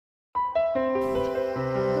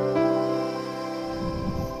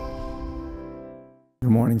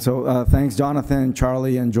morning. So thanks, Jonathan,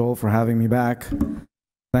 Charlie, and Joel for having me back.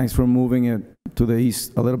 Thanks for moving it to the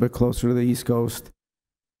east, a little bit closer to the East Coast.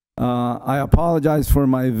 I apologize for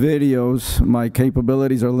my videos. My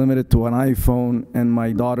capabilities are limited to an iPhone and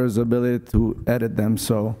my daughter's ability to edit them,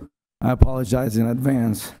 so I apologize in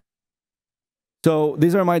advance. So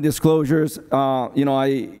these are my disclosures.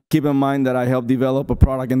 I keep in mind that I helped develop a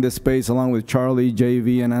product in this space along with Charlie,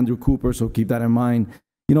 JV, and Andrew Cooper, so keep that in mind.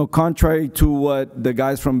 Contrary to what the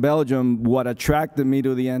guys from Belgium, what attracted me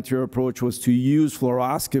to the anterior approach was to use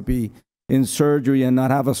fluoroscopy in surgery and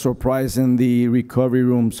not have a surprise in the recovery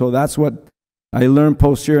room. So that's what I learned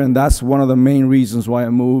posterior, and that's one of the main reasons why I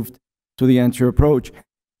moved to the anterior approach.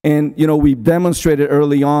 And, we demonstrated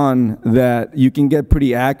early on that you can get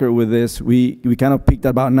pretty accurate with this. We kind of peaked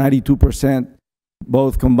at about 92%,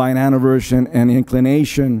 both combined anteversion and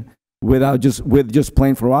inclination with just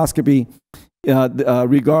plain fluoroscopy,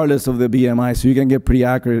 regardless of the BMI. So you can get pretty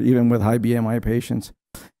accurate even with high BMI patients.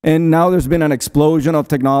 And now there's been an explosion of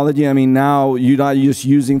technology. I mean, now you're not just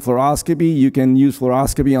using fluoroscopy. You can use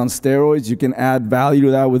fluoroscopy on steroids. You can add value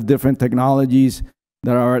to that with different technologies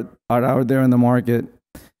that are out there in the market.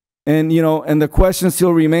 And, and the question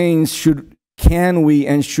still remains, should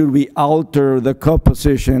we alter the cup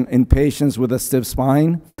position in patients with a stiff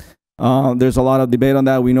spine? There's a lot of debate on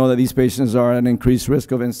that. We know that these patients are at an increased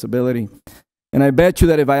risk of instability. And I bet you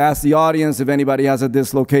that if I ask the audience if anybody has a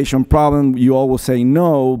dislocation problem, you all will say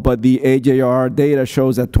no, but the AJR data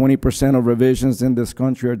shows that 20% of revisions in this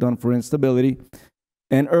country are done for instability.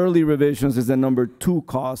 And early revisions is the number 2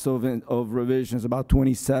 cause of revisions, about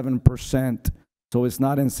 27%. So it's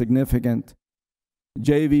not insignificant.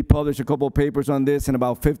 JV published a couple of papers on this, and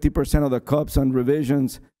about 50% of the cups on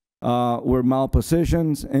revisions were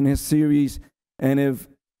malpositions in his series.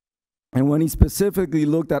 And when he specifically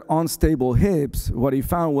looked at unstable hips, what he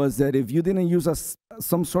found was that if you didn't use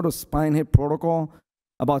some sort of spine hip protocol,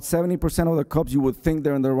 about 70% of the cups you would think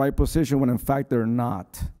they're in the right position when in fact they're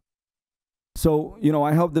not. So,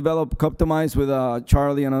 I helped develop Cuptomize with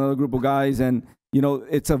Charlie and another group of guys, and,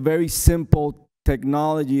 it's a very simple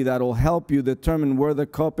technology that will help you determine where the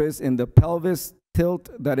cup is in the pelvis tilt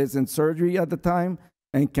that is in surgery at the time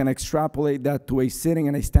and can extrapolate that to a sitting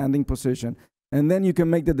and a standing position. And then you can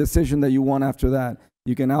make the decision that you want after that.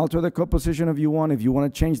 You can alter the cup position if you want. If you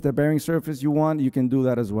want to change the bearing surface you want, you can do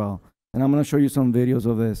that as well. And I'm going to show you some videos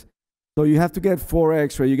of this. So you have to get 4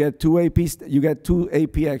 X-ray. You get two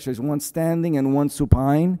AP X-rays, one standing and one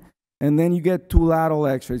supine. And then you get 2 lateral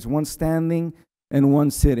X-rays, one standing and one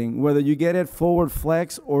sitting. Whether you get it forward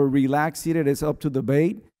flex or relaxed seated is up to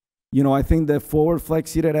debate. I think the forward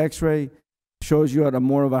flex seated X-ray shows you at a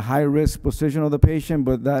more of a high risk position of the patient,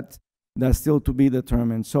 but that's still to be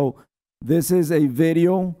determined. So this is a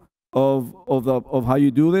video of how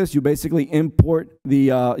you do this. You basically import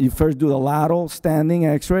you first do the lateral standing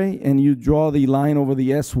X-ray and you draw the line over the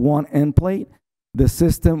S1 end plate. The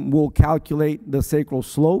system will calculate the sacral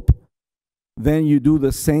slope. Then you do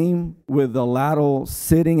the same with the lateral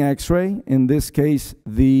sitting X-ray. In this case,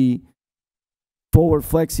 the forward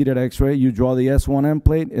flex seated X-ray. You draw the S1 end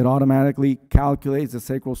plate. It automatically calculates the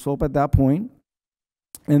sacral slope at that point.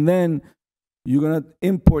 And then you're going to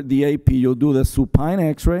import the AP. You'll do the supine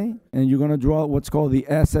X-ray, and you're going to draw what's called the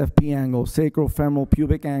SFP angle, sacrophemoral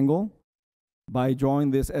pubic angle, by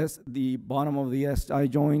drawing the bottom of the SI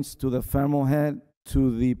joints to the femoral head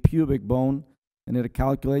to the pubic bone, and it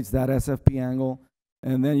calculates that SFP angle.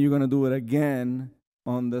 And then you're going to do it again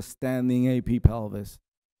on the standing AP pelvis.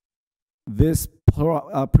 This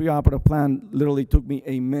preoperative plan literally took me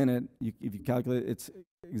a minute. If you calculate, it's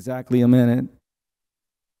exactly a minute.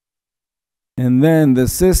 And then the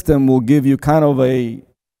system will give you kind of an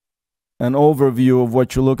overview of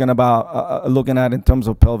what you're looking at in terms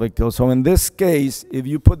of pelvic tilt. So in this case, if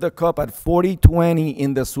you put the cup at 40-20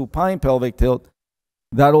 in the supine pelvic tilt,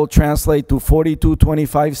 that will translate to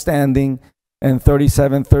 42-25 standing and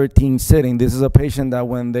 37-13 sitting. This is a patient that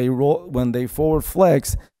when they forward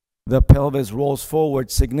flex, the pelvis rolls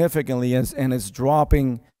forward significantly and it's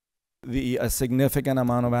dropping a significant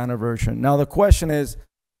amount of anteversion. Now the question is,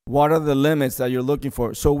 what are the limits that you're looking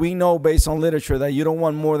for? So we know based on literature that you don't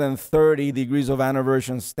want more than 30 degrees of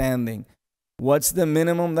anteversion standing. What's the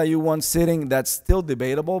minimum that you want sitting? That's still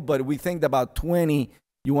debatable, but we think about 20,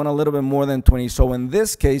 you want a little bit more than 20. So in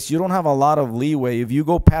this case, you don't have a lot of leeway. If you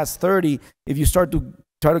go past 30, if you start to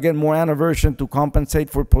try to get more anteversion to compensate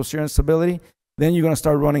for posterior instability, then you're going to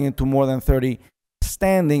start running into more than 30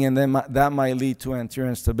 standing, and then that might lead to anterior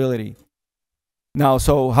instability. Now,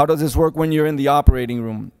 so how does this work when you're in the operating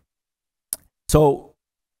room? So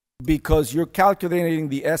because you're calculating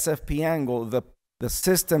the SFP angle, the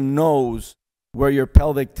system knows where your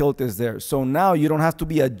pelvic tilt is there. So now you don't have to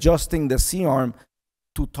be adjusting the C-arm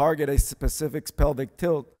to target a specific pelvic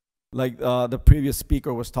tilt like the previous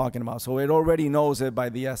speaker was talking about. So it already knows it by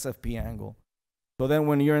the SFP angle. So then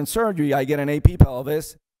when you're in surgery, I get an AP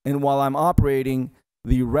pelvis, and while I'm operating,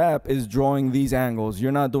 the rep is drawing these angles.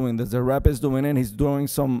 You're not doing this. The rep is doing it. He's drawing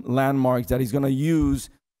some landmarks that he's going to use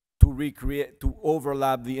to recreate, to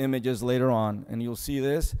overlap the images later on. And you'll see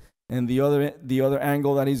this. And the other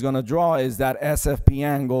angle that he's going to draw is that SFP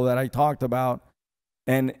angle that I talked about.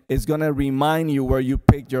 And it's going to remind you where you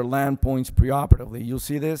picked your land points preoperatively. You'll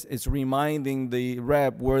see this. It's reminding the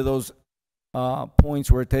rep where those points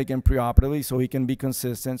were taken preoperatively so he can be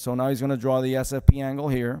consistent. So now he's going to draw the SFP angle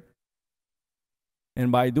here.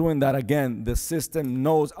 And by doing that, again, the system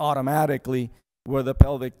knows automatically where the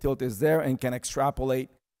pelvic tilt is there and can extrapolate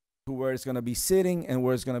to where it's going to be sitting and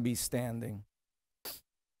where it's going to be standing.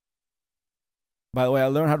 By the way, I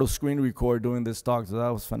learned how to screen record doing this talk, so that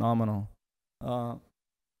was phenomenal.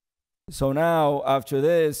 So now, after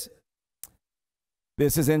this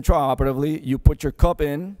is intraoperatively. You put your cup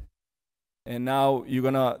in, and now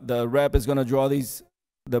the rep is gonna draw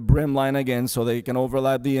the brim line again so they can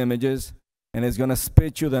overlap the images, and it's gonna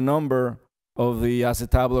spit you the number of the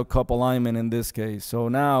acetabular cup alignment in this case. So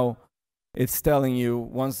now it's telling you,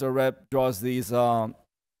 once the rep draws these, the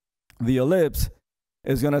ellipse,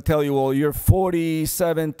 it's gonna tell you, well, you're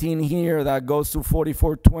 40-17 here, that goes to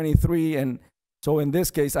 44-23, and so in this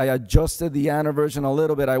case, I adjusted the anteversion a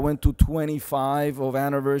little bit. I went to 25 of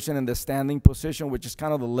anteversion in the standing position, which is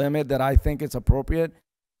kind of the limit that I think is appropriate.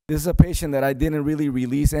 This is a patient that I didn't really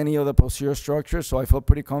release any of the posterior structure, so I felt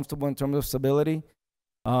pretty comfortable in terms of stability.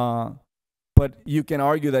 But you can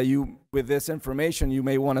argue that with this information, you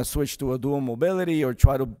may want to switch to a dual mobility or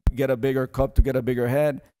try to get a bigger cup to get a bigger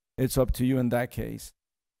head. It's up to you in that case.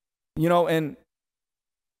 You know, and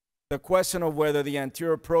the question of whether the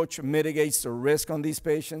anterior approach mitigates the risk on these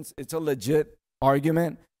patients, it's a legit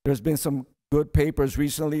argument. There's been some good papers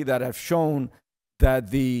recently that have shown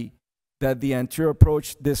that the anterior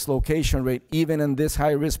approach dislocation rate, even in this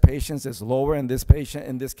high-risk patients, is lower in this patient.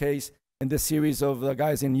 In this case, in this series of the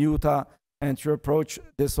guys in Utah, anterior approach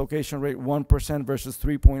dislocation rate 1% versus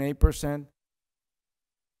 3.8%.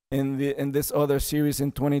 In this other series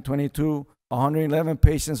in 2022, 111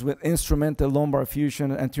 patients with instrumental lumbar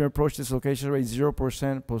fusion, anterior approach dislocation rate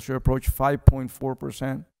 0%, posterior approach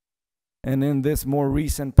 5.4%. And in this more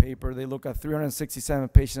recent paper, they look at 367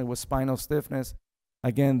 patients with spinal stiffness.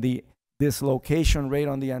 Again, the dislocation rate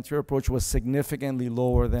on the anterior approach was significantly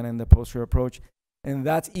lower than in the posterior approach. And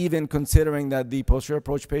that's even considering that the posterior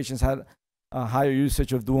approach patients had a higher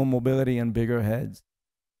usage of dual mobility and bigger heads.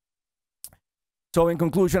 So in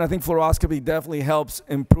conclusion, I think fluoroscopy definitely helps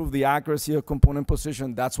improve the accuracy of component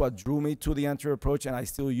position. That's what drew me to the anterior approach, and I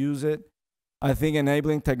still use it. I think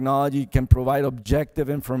enabling technology can provide objective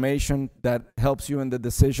information that helps you in the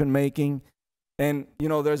decision making. And you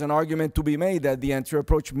know, there's an argument to be made that the anterior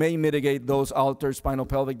approach may mitigate those altered spinal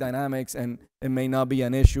pelvic dynamics, and it may not be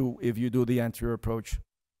an issue if you do the anterior approach.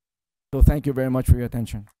 So thank you very much for your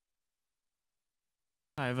attention.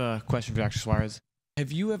 I have a question for Dr. Suarez.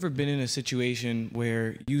 Have you ever been in a situation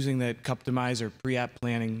where using that Cuptomize or pre-op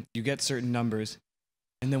planning, you get certain numbers,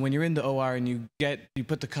 and then when you're in the OR and you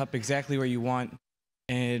put the cup exactly where you want,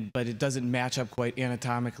 but it doesn't match up quite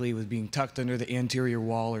anatomically with being tucked under the anterior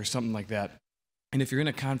wall or something like that? And if you're in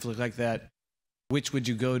a conflict like that, which would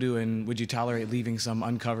you go to, and would you tolerate leaving some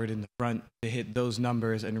uncovered in the front to hit those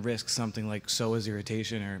numbers and risk something like psoas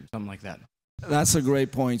irritation or something like that? That's a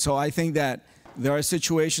great point. So I think that there are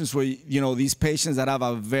situations where, you know, these patients that have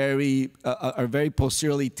are very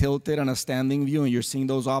posteriorly tilted on a standing view, and you're seeing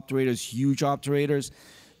those obturators, huge obturators,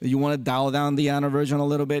 you want to dial down the anteversion a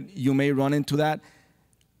little bit, you may run into that.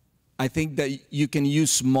 I think that you can use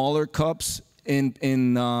smaller cups in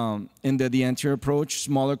the anterior approach,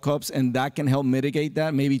 smaller cups, and that can help mitigate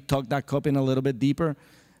that. Maybe tuck that cup in a little bit deeper.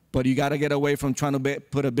 But you got to get away from trying to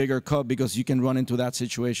put a bigger cup, because you can run into that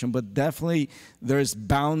situation. But definitely there's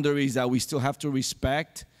boundaries that we still have to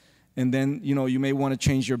respect. And then, you know, you may want to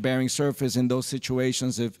change your bearing surface in those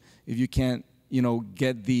situations if you can't, you know,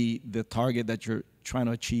 get the target that you're trying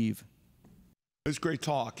to achieve. It was great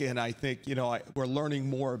talk. And I think, you know, we're learning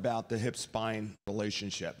more about the hip-spine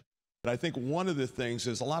relationship. But I think one of the things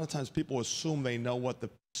is a lot of times people assume they know what the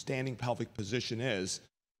standing pelvic position is.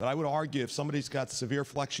 But I would argue if somebody's got severe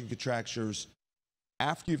flexion contractures,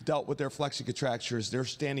 after you've dealt with their flexion contractures, their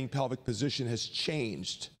standing pelvic position has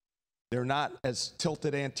changed. They're not as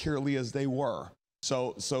tilted anteriorly as they were.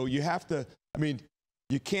 So you have to, I mean,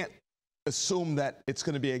 you can't assume that it's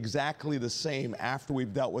going to be exactly the same after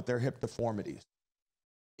we've dealt with their hip deformities.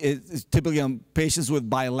 it's typically on patients with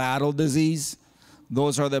bilateral disease.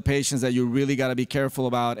 Those are the patients that you really got to be careful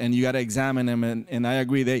about, and you got to examine them. And I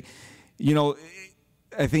agree, they, you know,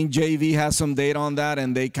 I think JV has some data on that,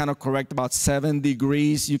 and they kind of correct about 7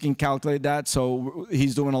 degrees. You can calculate that, so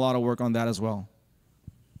he's doing a lot of work on that as well.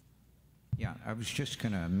 Yeah, I was just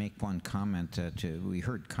going to make one comment that we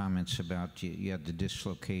heard comments about you had the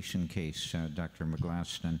dislocation case, Dr.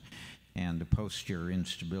 McGlaston, and the posterior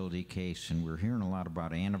instability case, and we're hearing a lot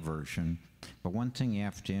about anteversion. But one thing you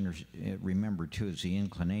have to remember too is the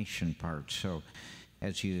inclination part. So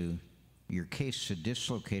as your case is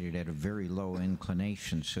dislocated at a very low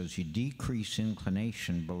inclination, so as you decrease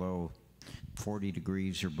inclination below 40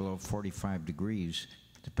 degrees or below 45 degrees,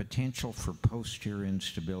 the potential for posterior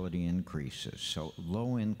instability increases. So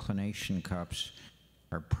low inclination cups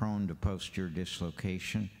are prone to posterior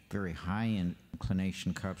dislocation. Very high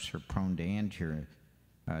inclination cups are prone to anterior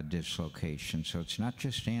dislocation. So it's not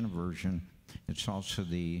just anteversion, it's also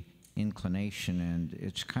the inclination, and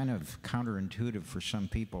it's kind of counterintuitive for some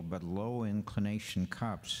people, but low inclination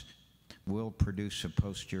cups will produce a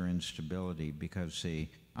posterior instability because they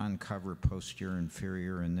uncover posterior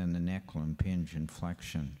inferior, and then the neck will impinge in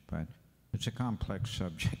flexion. But it's a complex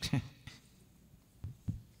subject. All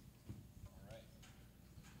right.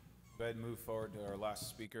 Go ahead and move forward to our last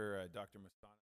speaker, Dr. Mastana.